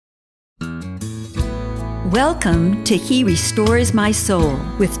Welcome to He Restores My Soul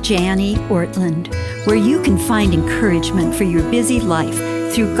with Janie Ortland, where you can find encouragement for your busy life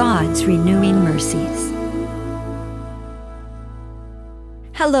through God's renewing mercies.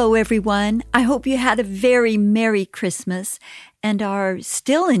 Hello, everyone. I hope you had a very Merry Christmas and are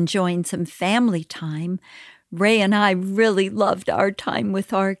still enjoying some family time. Ray and I really loved our time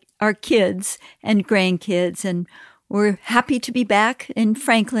with our kids and grandkids, and we're happy to be back in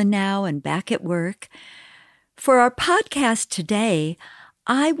Franklin now and back at work. For our podcast today,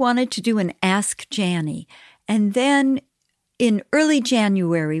 I wanted to do an Ask Janie, and then in early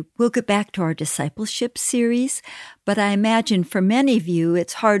January, we'll get back to our discipleship series, but I imagine for many of you,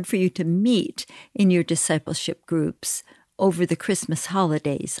 it's hard for you to meet in your discipleship groups over the Christmas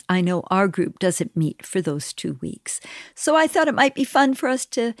holidays. I know our group doesn't meet for those 2 weeks. So I thought it might be fun for us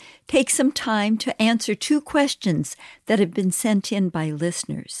to take some time to answer 2 questions that have been sent in by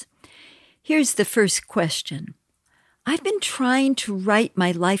listeners. Here's the first question. I've been trying to write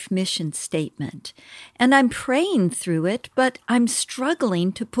my life mission statement, and I'm praying through it, but I'm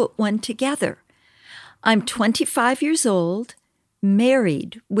struggling to put one together. I'm 25 years old,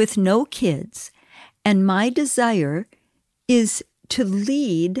 married with no kids, and my desire is to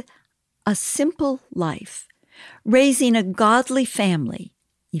lead a simple life, raising a godly family,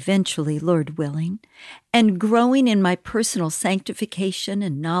 eventually, Lord willing, and growing in my personal sanctification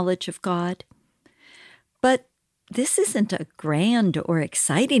and knowledge of God. But this isn't a grand or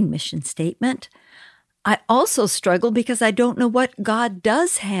exciting mission statement. I also struggle because I don't know what God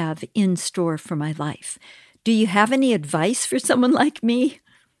does have in store for my life. Do you have any advice for someone like me?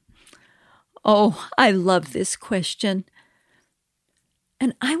 Oh, I love this question.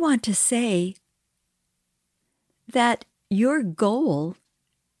 And I want to say that your goal,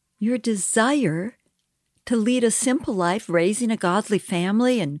 your desire to lead a simple life, raising a godly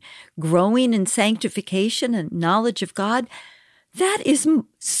family and growing in sanctification and knowledge of God, that is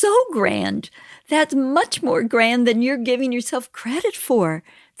so grand. That's much more grand than you're giving yourself credit for.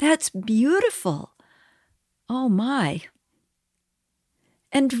 That's beautiful. Oh my.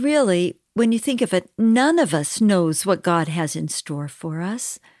 And really, when you think of it, none of us knows what God has in store for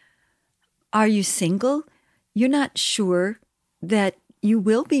us. Are you single? You're not sure that you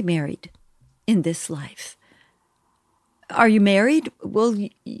will be married in this life. Are you married? Well,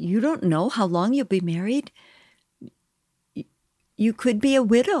 you don't know how long you'll be married. You could be a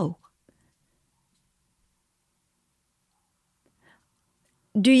widow.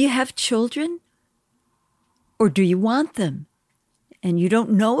 Do you have children? Or do you want them? And you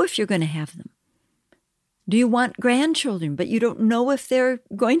don't know if you're going to have them. Do you want grandchildren, but you don't know if they're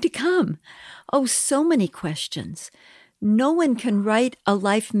going to come? Oh, so many questions. No one can write a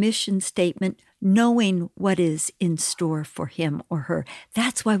life mission statement knowing what is in store for him or her.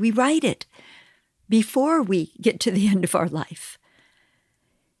 That's why we write it before we get to the end of our life.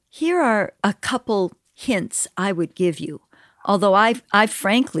 Here are a couple hints I would give you, although I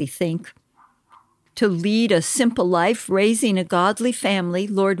frankly think to lead a simple life, raising a godly family,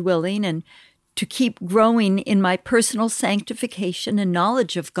 Lord willing, and to keep growing in my personal sanctification and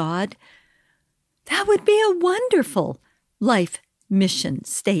knowledge of God, that would be a wonderful life mission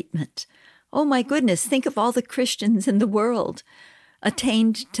statement. Oh my goodness, think of all the Christians in the world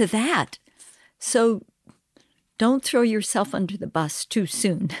attained to that. So don't throw yourself under the bus too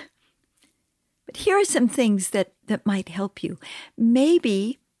soon. But here are some things that might help you.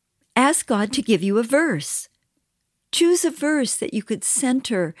 Maybe ask God to give you a verse. Choose a verse that you could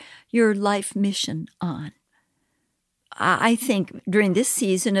center your life mission on. I think during this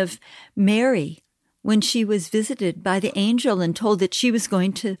season of Mary, when she was visited by the angel and told that she was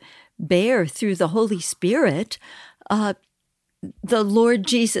going to bear through the Holy Spirit the Lord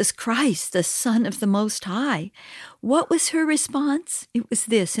Jesus Christ, the Son of the Most High. What was her response? It was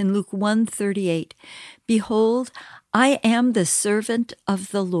this in Luke 1:38. Behold, I am the servant of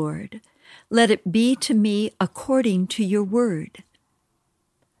the Lord. Let it be to me according to your word.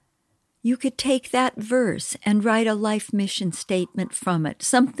 You could take that verse and write a life mission statement from it.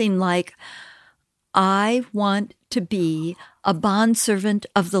 Something like, I want to be a bondservant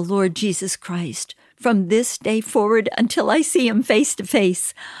of the Lord Jesus Christ from this day forward until I see him face to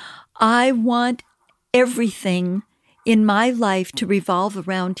face. I want everything in my life to revolve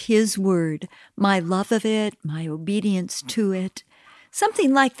around his word, my love of it, my obedience to it.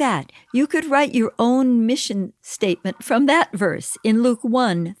 Something like that. You could write your own mission statement from that verse in Luke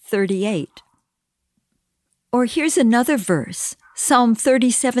 1:38. Or here's another verse. Psalm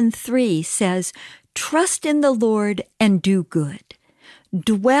 37:3 says, Trust in the Lord and do good.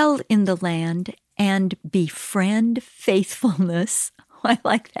 Dwell in the land and befriend faithfulness. I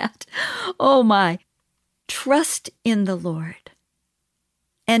like that. Oh my. trust in the Lord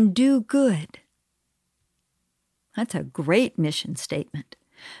and do good. That's a great mission statement.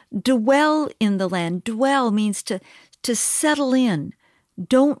 Dwell in the land. Dwell means to settle in.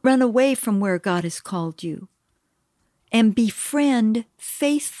 Don't run away from where God has called you. And befriend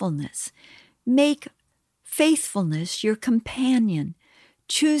faithfulness. Make faithfulness your companion.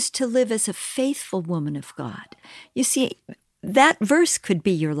 Choose to live as a faithful woman of God. You see, that verse could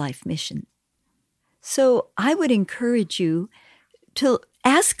be your life mission. So I would encourage you to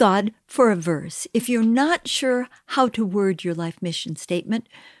ask God for a verse. If you're not sure how to word your life mission statement,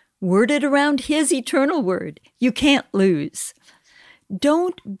 word it around His eternal word. You can't lose.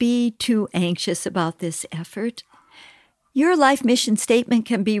 Don't be too anxious about this effort. Your life mission statement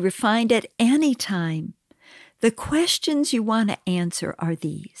can be refined at any time. The questions you want to answer are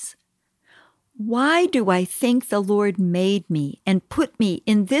these. Why do I think the Lord made me and put me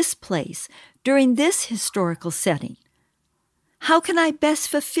in this place during this historical setting? How can I best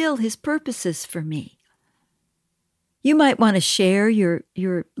fulfill His purposes for me? You might want to share your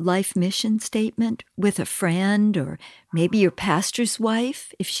life mission statement with a friend, or maybe your pastor's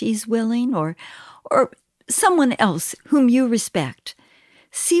wife, if she's willing, or someone else whom you respect.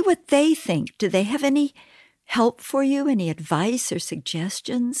 See what they think. Do they have any help for you, any advice or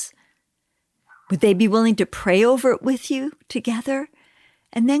suggestions? Would they be willing to pray over it with you together?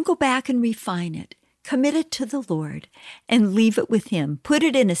 And then go back and refine it. Commit it to the Lord and leave it with Him. Put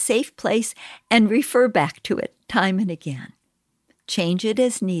it in a safe place and refer back to it time and again. Change it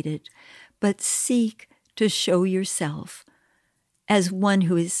as needed, but seek to show yourself as one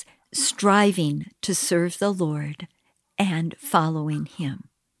who is striving to serve the Lord and following Him.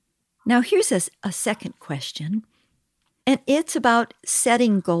 Now here's a second question, and it's about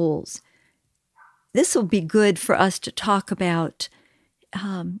setting goals. This will be good for us to talk about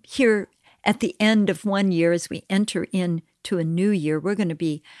here at the end of one year as we enter into a new year. We're going to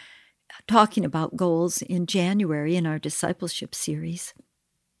be talking about goals in January in our discipleship series.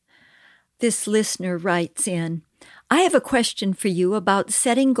 This listener writes in, I have a question for you about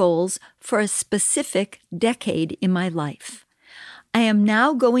setting goals for a specific decade in my life. I am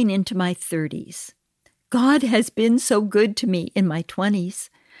now going into my 30s. God has been so good to me in my 20s.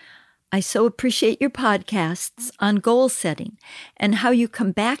 I so appreciate your podcasts on goal setting and how you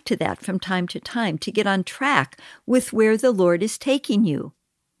come back to that from time to time to get on track with where the Lord is taking you.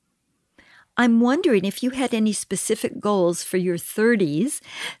 I'm wondering if you had any specific goals for your 30s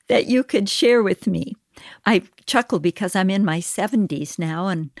that you could share with me. I chuckle because I'm in my 70s now,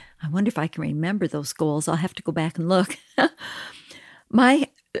 and I wonder if I can remember those goals. I'll have to go back and look.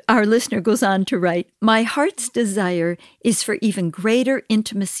 Our listener goes on to write, my heart's desire is for even greater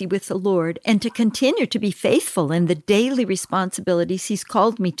intimacy with the Lord and to continue to be faithful in the daily responsibilities He's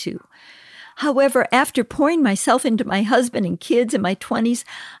called me to. However, after pouring myself into my husband and kids in my 20s,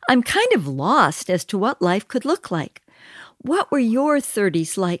 I'm kind of lost as to what life could look like. What were your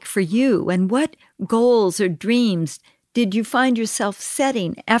 30s like for you, and what goals or dreams did you find yourself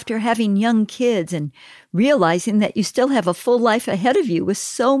setting after having young kids and realizing that you still have a full life ahead of you with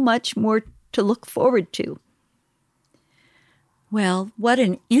so much more to look forward to? Well, what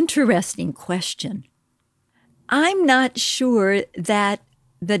an interesting question. I'm not sure that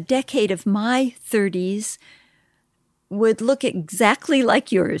the decade of my 30s would look exactly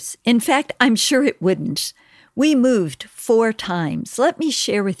like yours. In fact, I'm sure it wouldn't. We moved 4 times. Let me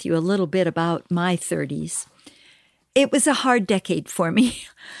share with you a little bit about my 30s. It was a hard decade for me.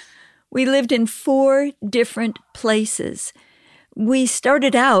 We lived in 4 different places. We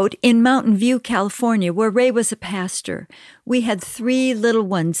started out in Mountain View, California, where Ray was a pastor. We had 3 little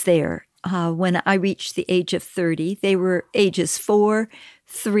ones there when I reached the age of 30. They were ages 4,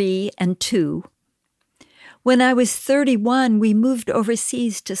 3, and 2. When I was 31, we moved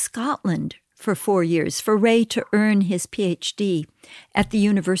overseas to Scotland for 4 years for Ray to earn his PhD at the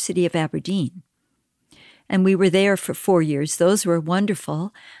University of Aberdeen. And we were there for 4 years. Those were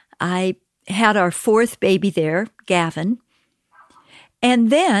wonderful. I had our 4th baby there, Gavin. And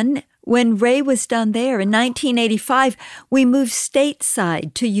then when Ray was done there in 1985, we moved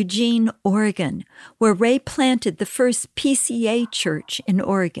stateside to Eugene, Oregon, where Ray planted the first PCA church in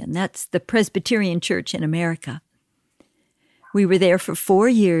Oregon. That's the Presbyterian Church in America. We were there for 4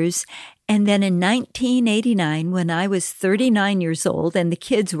 years. And then in 1989, when I was 39 years old and the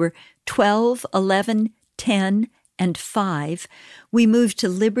kids were 12, 11, 10, and 5, we moved to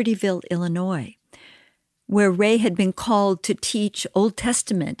Libertyville, Illinois, where Ray had been called to teach Old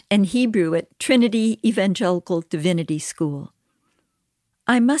Testament and Hebrew at Trinity Evangelical Divinity School.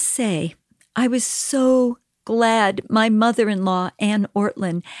 I must say, I was so glad my mother-in-law, Ann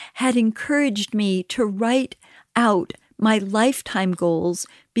Ortland, had encouraged me to write out my lifetime goals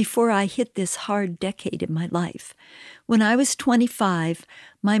before I hit this hard decade in my life. When I was 25,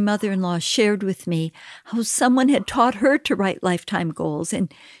 my mother-in-law shared with me how someone had taught her to write lifetime goals,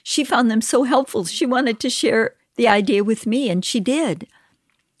 and she found them so helpful. She wanted to share the idea with me, and she did.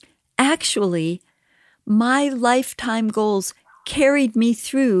 Actually, my lifetime goals carried me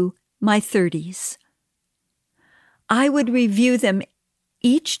through my 30s. I would review them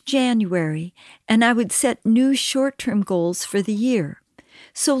each January, and I would set new short-term goals for the year.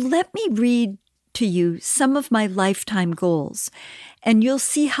 So let me read to you some of my lifetime goals, and you'll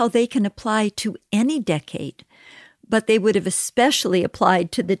see how they can apply to any decade, but they would have especially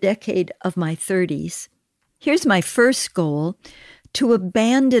applied to the decade of my 30s. Here's my first goal: to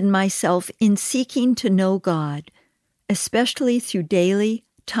abandon myself in seeking to know God, especially through daily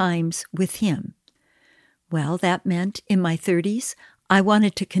times with Him. Well, that meant in my 30s, I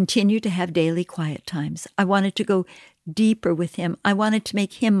wanted to continue to have daily quiet times. I wanted to go deeper with Him. I wanted to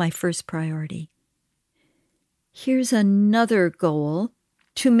make Him my first priority. Here's another goal: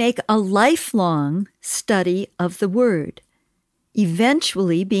 to make a lifelong study of the Word,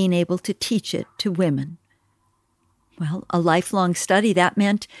 eventually being able to teach it to women. Well, a lifelong study, that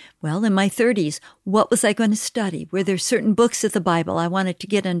meant, well, in my 30s, what was I going to study? Were there certain books of the Bible I wanted to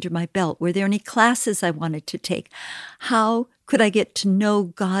get under my belt? Were there any classes I wanted to take? How could I get to know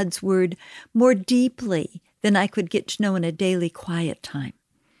God's Word more deeply than I could get to know in a daily quiet time?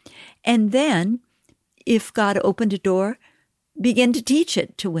 And then, if God opened a door, begin to teach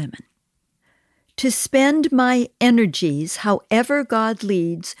it to women. To spend my energies, however God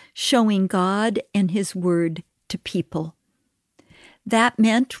leads, showing God and His Word to people. That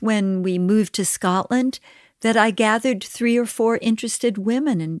meant when we moved to Scotland that I gathered 3 or 4 interested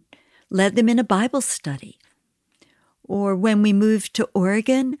women and led them in a Bible study. Or when we moved to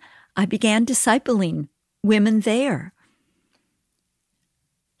Oregon, I began discipling women there.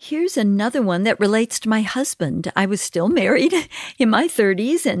 Here's another one that relates to my husband. I was still married in my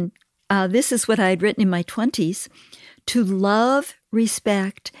 30s, and this is what I had written in my 20s: to love,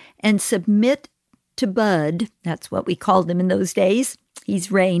 respect, and submit to Bud. That's what we called him in those days.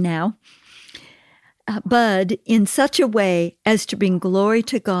 He's Ray now. Bud, in such a way as to bring glory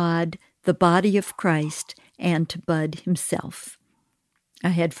to God, the body of Christ, and to Bud himself. I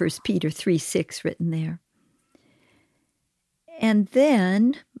had 1 Peter 3:6 written there. And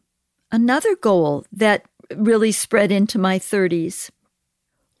then another goal that really spread into my 30s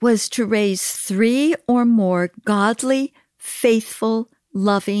was to raise 3 or more godly, faithful,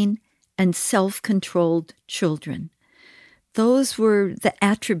 loving, and self-controlled children. Those were the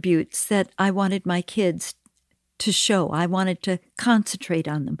attributes that I wanted my kids to show. I wanted to concentrate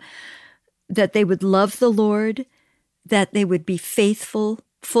on them. That they would love the Lord, that they would be faithful,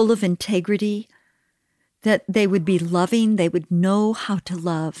 full of integrity, that they would be loving, they would know how to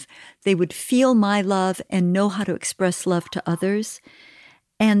love, they would feel my love and know how to express love to others,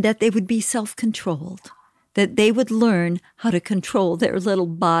 and that they would be self-controlled, that they would learn how to control their little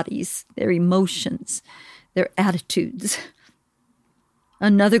bodies, their emotions, their attitudes.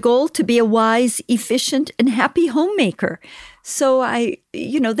 Another goal: to be a wise, efficient, and happy homemaker. So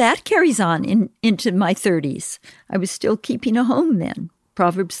that carries on into my 30s. I was still keeping a home then,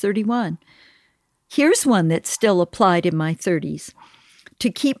 Proverbs 31. Here's one that still applied in my 30s: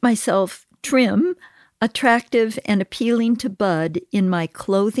 to keep myself trim, attractive, and appealing to Bud in my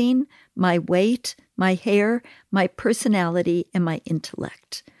clothing, my weight, my hair, my personality, and my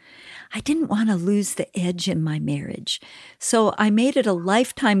intellect. I didn't want to lose the edge in my marriage, so I made it a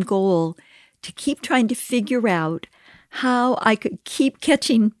lifetime goal to keep trying to figure out how I could keep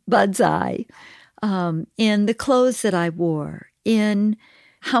catching Bud's eye in the clothes that I wore, in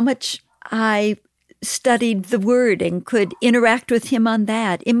how much I studied the Word and could interact with him on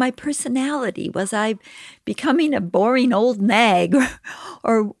that. In my personality, was I becoming a boring old nag,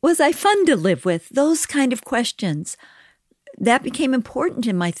 or was I fun to live with? Those kind of questions. That became important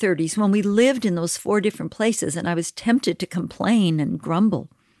in my 30s when we lived in those 4 different places and I was tempted to complain and grumble.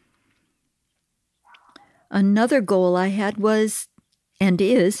 Another goal I had was, and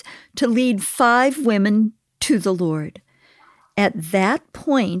is, to lead 5 women to the Lord. At that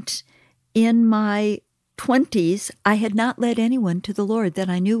point in my 20s, I had not led anyone to the Lord that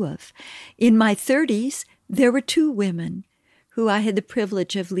I knew of. In my 30s, there were 2 women who I had the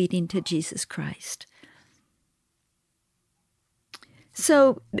privilege of leading to Jesus Christ.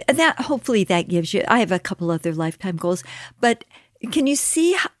 So hopefully that gives you, I have a couple other lifetime goals, but can you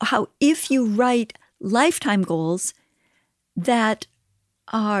see how if you write lifetime goals that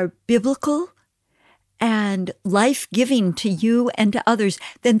are biblical and life-giving to you and to others,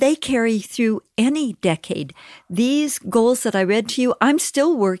 then they carry through any decade. These goals that I read to you, I'm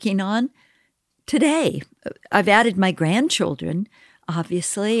still working on today. I've added my grandchildren,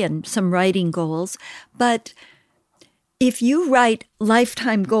 obviously, and some writing goals. But if you write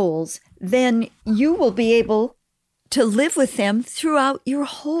lifetime goals, then you will be able to live with them throughout your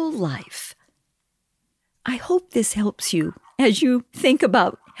whole life. I hope this helps you as you think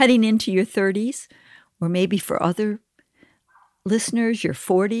about heading into your 30s, or maybe for other listeners, your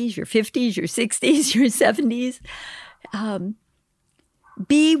 40s, your 50s, your 60s, your 70s.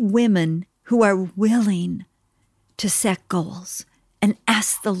 Be women who are willing to set goals and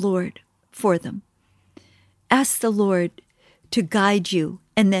ask the Lord for them. Ask the Lord to guide you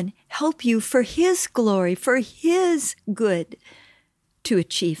and then help you for His glory, for His good, to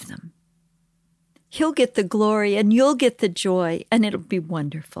achieve them. He'll get the glory and you'll get the joy, and it'll be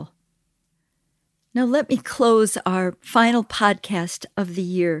wonderful. Now let me close our final podcast of the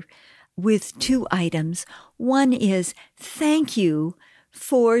year with 2 items. One is thank you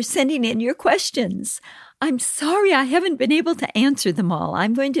for sending in your questions. I'm sorry I haven't been able to answer them all.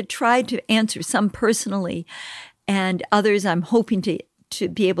 I'm going to try to answer some personally, and others I'm hoping to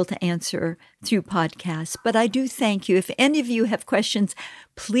be able to answer through podcasts. But I do thank you. If any of you have questions,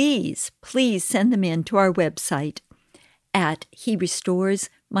 please send them in to our website at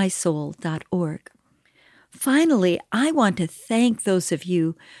herestoresmysoul.org. Finally, I want to thank those of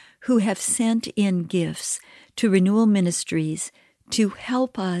you who have sent in gifts to Renewal Ministries to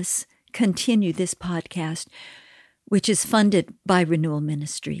help us continue this podcast, which is funded by Renewal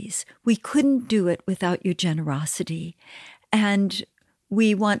Ministries. We couldn't do it without your generosity, and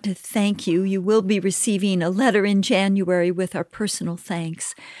we want to thank you. You will be receiving a letter in January with our personal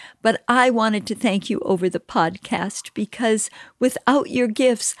thanks. But I wanted to thank you over the podcast because without your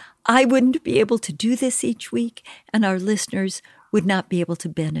gifts, I wouldn't be able to do this each week, and our listeners would not be able to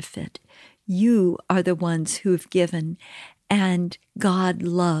benefit. You are the ones who have given, and God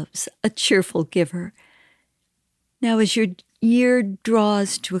loves a cheerful giver. Now, as your year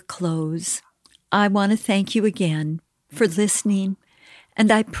draws to a close, I want to thank you again for listening. And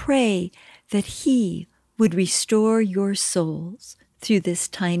I pray that He would restore your souls through this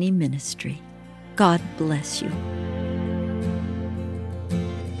tiny ministry. God bless you.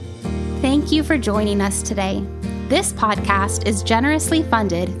 Thank you for joining us today. This podcast is generously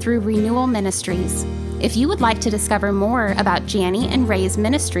funded through Renewal Ministries. If you would like to discover more about Janie and Ray's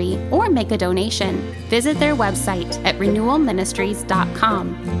ministry or make a donation, visit their website at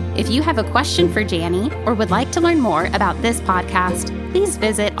renewalministries.com. If you have a question for Janie or would like to learn more about this podcast, please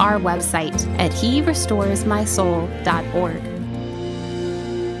visit our website at herestoresmysoul.org.